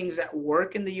certain things that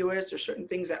work in the US, there's certain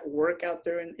things that work out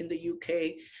there in the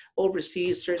UK,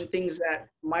 overseas, certain things that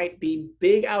might be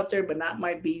big out there but not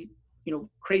might be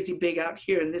crazy big out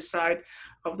here in this side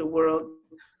of the world.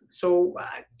 So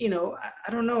I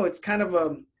don't know, it's kind of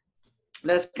a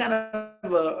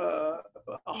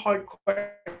hard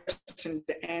question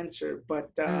to answer,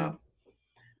 but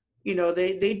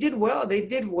they did well. They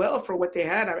did well for what they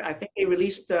had. I think they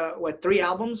released 3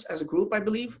 albums as a group, I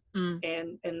believe.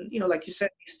 And like you said,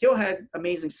 they still had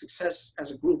amazing success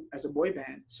as a group, as a boy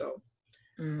band. So,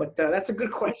 but that's a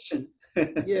good question.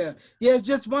 Yeah, it's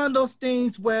just one of those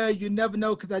things where you never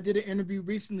know, because I did an interview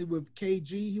recently with KG.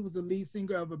 He was the lead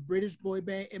singer of a British boy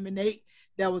band, Emanate,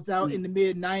 that was out in the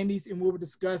mid-90s, and we were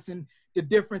discussing the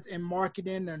difference in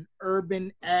marketing an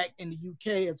urban act in the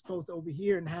UK as opposed to over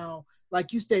here, and how,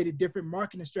 like you stated, different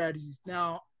marketing strategies.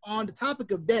 Now, on the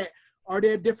topic of that, are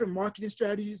there different marketing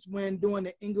strategies when doing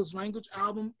an English language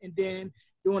album and then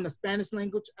doing a Spanish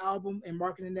language album and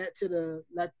marketing that to the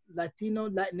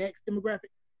Latinx demographic?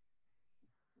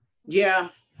 Yeah.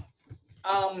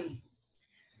 I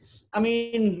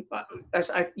mean,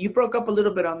 you broke up a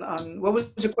little bit on what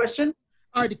was the question?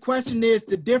 All right, the question is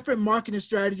the different marketing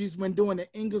strategies when doing an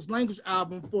English language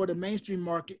album for the mainstream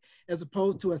market as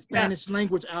opposed to a Spanish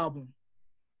language album.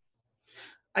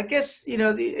 I guess,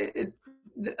 it's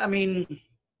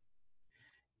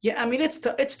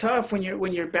tough when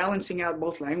you're balancing out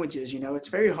both languages. It's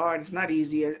very hard. It's not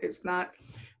easy. It's not,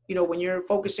 when you're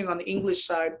focusing on the English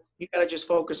side, you got to just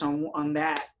focus on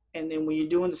that. And then when you're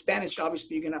doing the Spanish,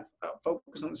 obviously you're going to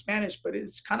focus on the Spanish, but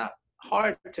it's kind of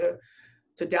hard to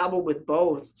dabble with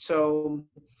both. So,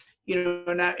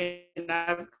 and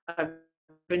I've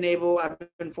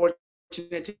been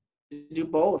fortunate to do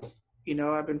both.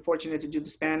 I've been fortunate to do the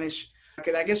Spanish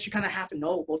market. I guess you kind of have to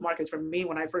know both markets. For me,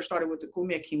 when I first started with the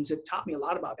Cumbia Kings, it taught me a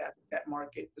lot about that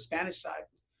market, the Spanish side.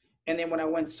 And then when I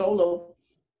went solo,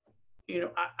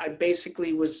 I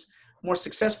basically was more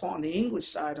successful on the English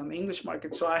side, on the English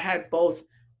market. So I had both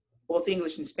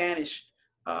English and Spanish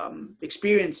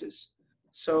experiences.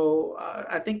 So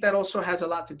I think that also has a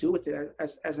lot to do with it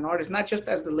as an artist, not just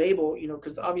as the label,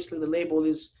 because obviously the label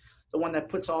is the one that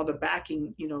puts all the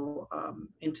backing,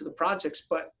 into the projects.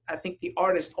 But I think the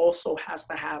artist also has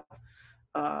to have,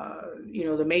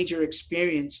 the major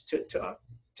experience to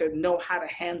know how to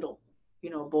handle,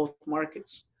 both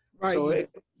markets. Right. So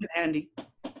it's handy.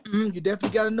 You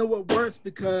definitely got to know what works,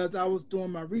 because I was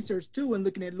doing my research too and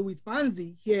looking at Luis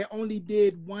Fonsi. He had only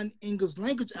did 1 English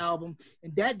language album,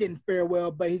 and that didn't fare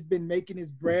well, but he's been making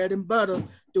his bread and butter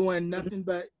doing nothing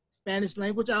but Spanish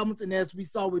language albums. And as we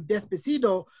saw with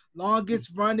Despacito,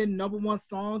 longest running #1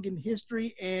 song in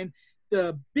history and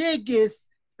the biggest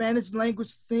Spanish language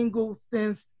single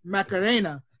since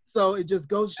Macarena. So it just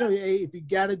goes to show you, hey, if you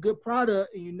got a good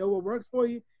product and you know what works for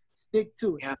you, stick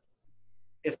to it. Yeah.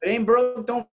 If it ain't broke,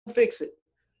 don't fix it.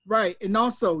 Right. And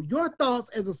also your thoughts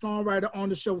as a songwriter on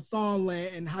the show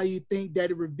Songland and how you think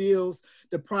that it reveals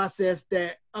the process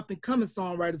that up and coming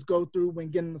songwriters go through when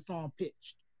getting a song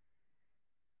pitched.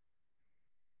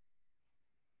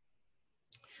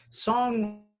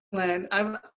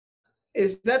 Songland,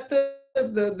 is that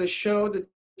the show, the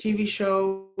TV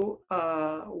show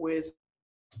with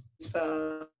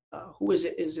who is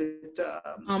it? Is it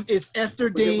it's Esther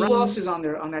Dean. Who else is on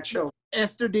there on that show?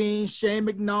 Esther Dean, Shane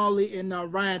McNally,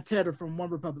 and Ryan Tedder from One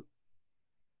Republic.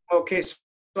 Okay, so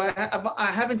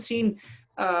I haven't seen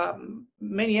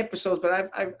many episodes, but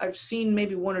I've seen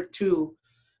maybe one or two.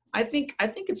 I think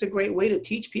it's a great way to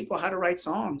teach people how to write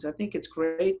songs. I think it's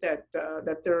great that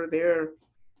that they're there,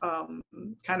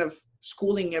 kind of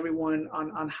schooling everyone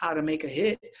on how to make a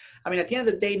hit. I mean, at the end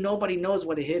of the day, nobody knows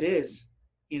what a hit is.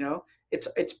 You know,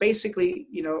 it's basically,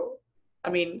 you know, I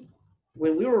mean,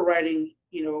 when we were writing,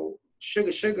 you know,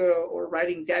 Sugar Sugar or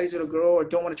writing Daddy's Little Girl or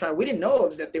Don't Want to Try, we didn't know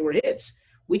that they were hits.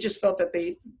 We just felt like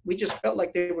they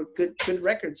were good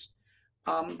records.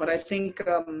 But I think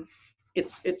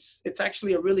it's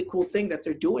actually a really cool thing that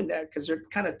they're doing that, because they're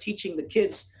kind of teaching the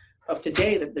kids of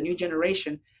today, the new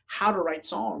generation, how to write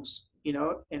songs, you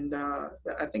know, and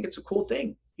I think it's a cool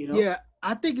thing, you know? Yeah,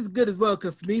 I think it's good as well,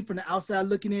 because for me, from the outside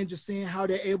looking in, just seeing how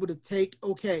they're able to take,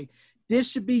 okay, this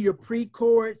should be your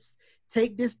pre-chorus,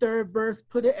 take this third verse,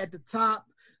 put it at the top,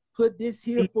 put this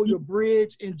here for your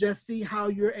bridge, and just see how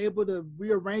you're able to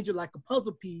rearrange it like a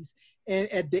puzzle piece. And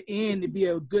at the end, it'd be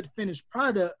a good finished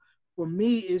product. For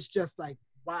me, it's just like,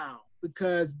 wow,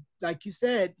 because like you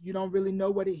said, you don't really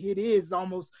know what a hit is.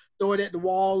 Almost throw it at the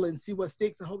wall and see what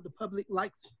sticks and hope the public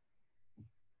likes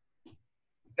it.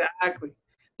 Exactly.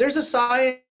 There's a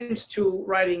science to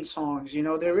writing songs, you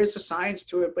know, there is a science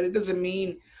to it, but it doesn't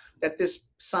mean that this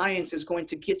science is going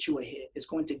to get you a hit. It's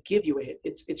going to give you a hit.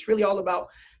 It's really all about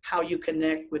how you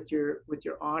connect with your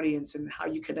audience and how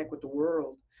you connect with the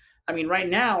world. I mean, right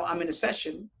now I'm in a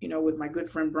session, you know, with my good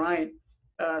friend Brian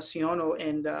Siono,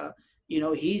 and you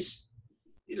know, he's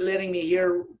letting me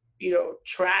hear, you know,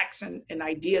 tracks and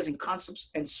ideas and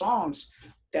concepts and songs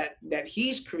that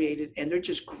he's created, and they're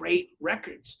just great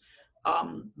records.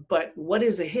 But what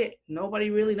is a hit?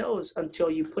 Nobody really knows until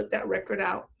you put that record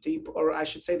out, or I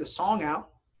should say the song out,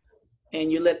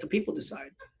 and you let the people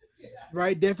decide.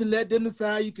 Right, definitely let them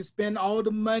decide. You can spend all the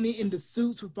money in the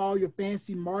suits with all your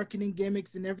fancy marketing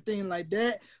gimmicks and everything like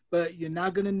that, but you're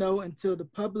not gonna know until the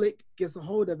public gets a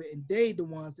hold of it, and they the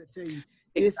ones that tell you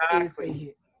this is a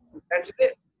hit. That's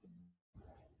it.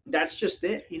 That's just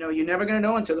it. You know, you're never gonna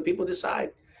know until the people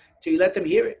decide, till you let them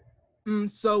hear it.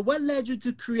 So what led you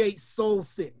to create Soul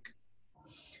Sick?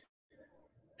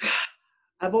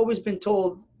 I've always been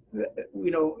told, you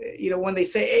know, when they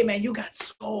say, hey man, you got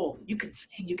soul, you can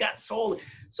sing, you got soul.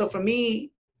 So for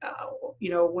me, you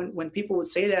know, when people would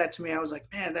say that to me, I was like,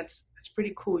 man, that's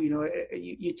pretty cool. You know,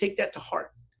 you take that to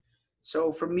heart.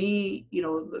 So for me, you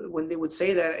know, when they would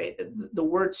say that, the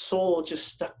word soul just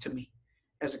stuck to me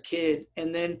as a kid.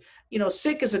 And then, you know,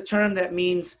 sick is a term that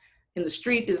means in the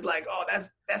street is like, oh,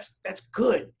 that's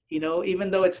good, you know, even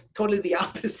though it's totally the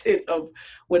opposite of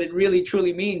what it really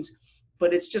truly means.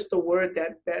 But it's just a word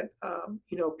that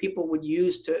you know, people would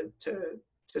use to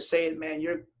say, man,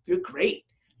 you're great,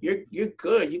 you're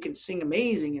good, you can sing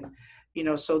amazing. And you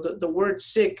know, so the word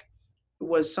sick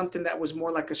was something that was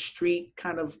more like a street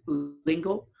kind of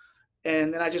lingo.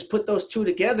 And then I just put those two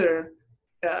together,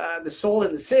 the soul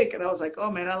and the sick, and I was like,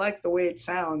 oh man, I like the way it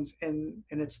sounds, and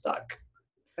it stuck.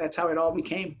 That's how it all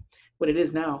became what it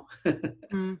is now.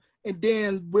 And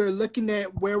then we're looking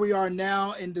at where we are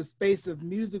now in the space of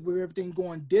music, where everything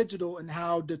going digital, and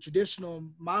how the traditional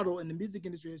model in the music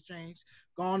industry has changed.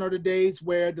 Gone are the days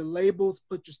where the labels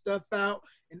put your stuff out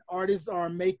and artists are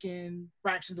making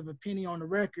fractions of a penny on the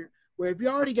record, where if you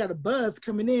already got a buzz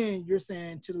coming in, you're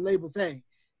saying to the labels, hey,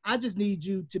 I just need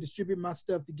you to distribute my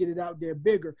stuff to get it out there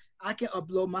bigger. I can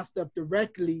upload my stuff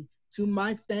directly to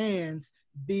my fans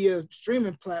via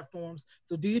streaming platforms.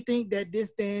 So do you think that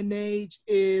this day and age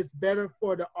is better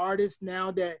for the artists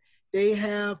now that they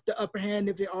have the upper hand,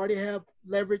 if they already have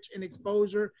leverage and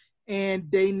exposure, and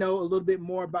they know a little bit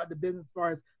more about the business as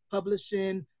far as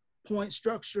publishing, point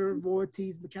structure,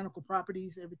 royalties, mechanical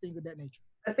properties, everything of that nature?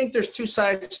 I think there's two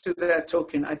sides to that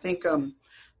token. I think,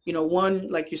 you know, one,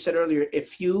 like you said earlier,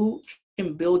 if you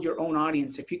can build your own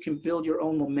audience, if you can build your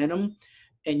own momentum,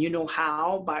 and you know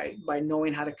how by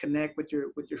knowing how to connect with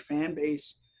your fan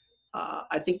base,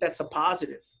 I think that's a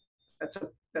positive. That's a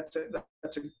that's a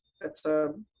that's a that's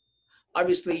a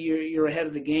obviously you're ahead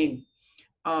of the game.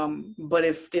 But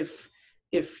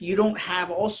if you don't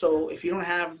have also if you don't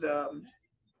have um,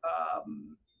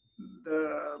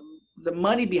 the the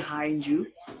money behind you,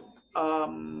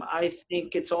 I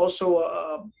think it's also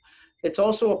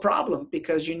a problem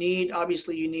because you need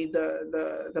obviously you need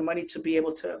the money to be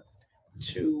able to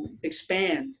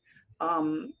expand.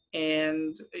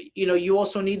 And you know you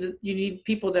also you need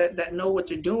people that know what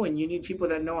they're doing. You need people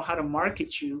that know how to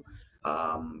market you.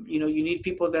 You know you need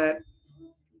people that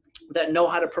know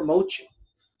how to promote you.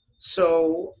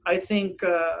 So I think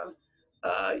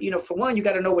you know for one you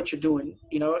got to know what you're doing.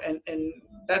 You know and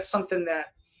that's something that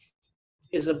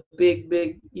is a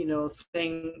big you know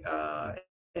thing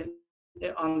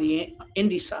on the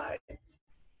indie side.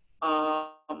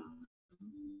 Um,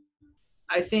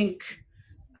 I think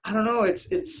I don't know.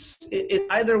 It's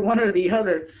either one or the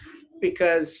other,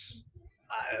 because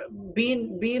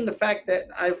being the fact that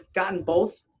I've gotten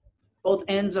both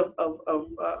ends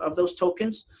of those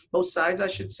tokens, both sides, I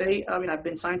should say. I mean, I've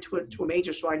been signed to a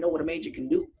major, so I know what a major can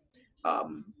do.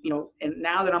 You know, and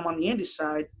now that I'm on the indie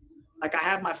side, like I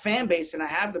have my fan base and I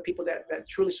have the people that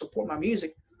truly support my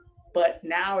music. But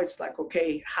now it's like,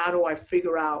 okay, how do I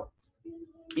figure out?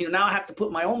 You know, now I have to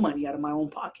put my own money out of my own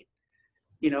pocket.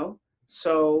 You know,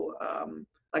 so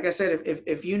like I said,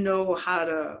 if you know how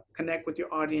to connect with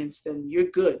your audience, then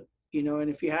you're good. You know, and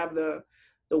if you have the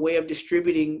way of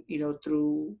distributing, you know,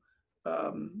 through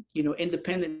you know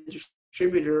independent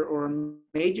distributor or a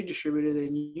major distributor,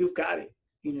 then you've got it.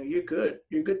 You know, you're good.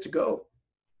 You're good to go.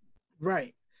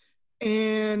 Right.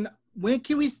 And when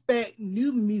can we expect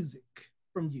new music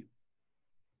from you?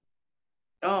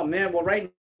 Oh man, well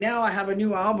right now I have a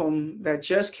new album that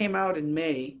just came out in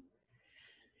May.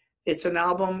 It's an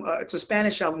album, it's a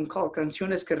Spanish album called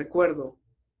Canciones que Recuerdo,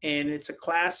 and it's a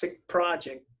classic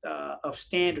project of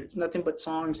standards, nothing but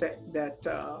songs that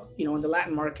you know in the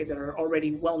Latin market that are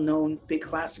already well known, big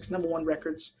classics, number one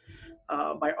records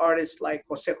by artists like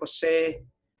Jose Jose,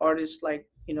 artists like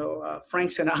you know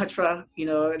Frank Sinatra. You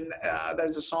know, and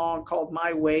there's a song called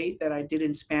My Way that I did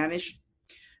in Spanish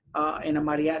in a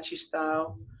mariachi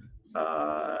style.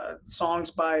 Songs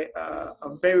by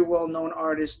a very well-known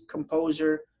artist,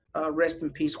 composer, rest in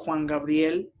peace, Juan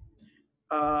Gabriel,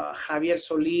 Javier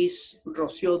Solis,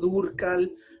 Rocío Dúrcal,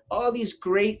 all these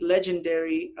great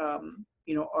legendary,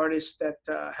 you know, artists that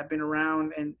have been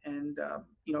around and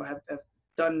you know have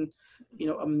done, you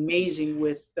know, amazing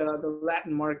with the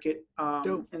Latin market.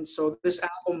 And so this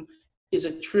album is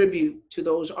a tribute to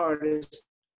those artists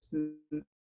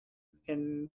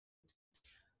and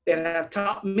that have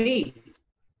taught me,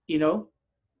 you know,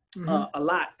 a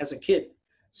lot as a kid.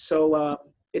 So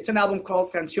it's an album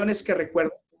called Canciones que Recuerdo,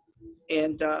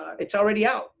 and it's already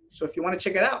out. So if you want to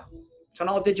check it out, it's on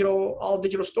all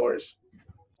digital stores.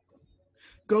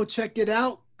 Go check it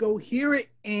out. Go hear it.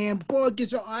 And boy,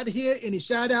 get your out of here. Any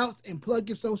shout outs and plug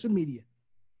your social media.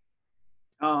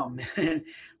 Oh man.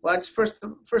 Well, it's first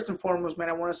and foremost, man,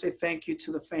 I want to say thank you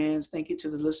to the fans, thank you to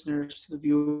the listeners, to the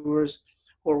viewers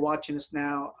who are watching us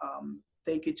now.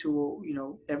 Thank you to, you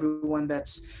know, everyone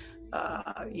that's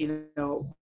you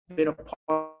know, been a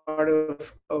part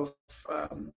of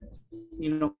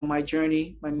you know, my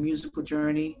journey, my musical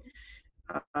journey.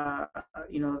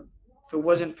 You know, if it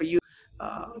wasn't for you,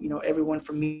 you know, everyone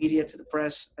from media to the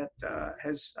press that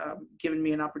has given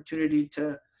me an opportunity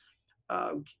to,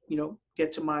 you know,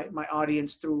 get to my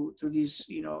audience through these,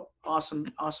 you know, awesome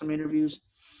interviews.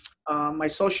 My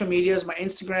social medias, my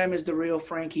Instagram is The Real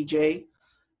Frankie J.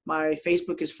 My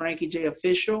Facebook is Frankie J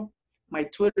Official. My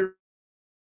Twitter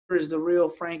is The Real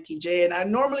Frankie J. And I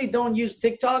normally don't use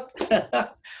TikTok,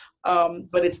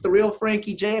 but it's The Real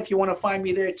Frankie J if you want to find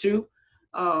me there too.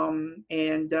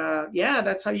 Yeah,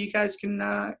 that's how you guys can,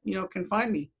 you know, can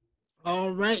find me.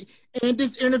 All right. And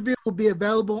this interview will be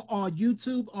available on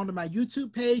YouTube, on my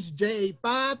YouTube page,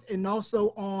 J85, and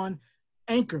also on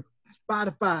Anchor,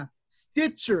 Spotify,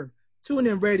 Stitcher,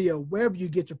 TuneIn Radio, wherever you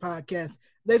get your podcasts.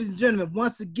 Ladies and gentlemen,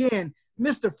 once again,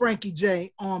 Mr. Frankie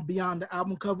J on Beyond the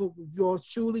Album Cover with yours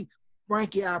truly.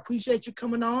 Frankie, I appreciate you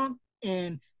coming on,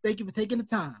 and thank you for taking the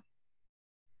time.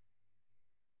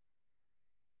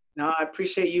 No, I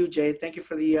appreciate you, Jay. Thank you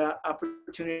for the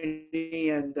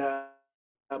opportunity. And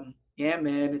yeah,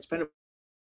 man, it's been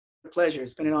a pleasure.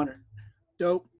 It's been an honor. Dope.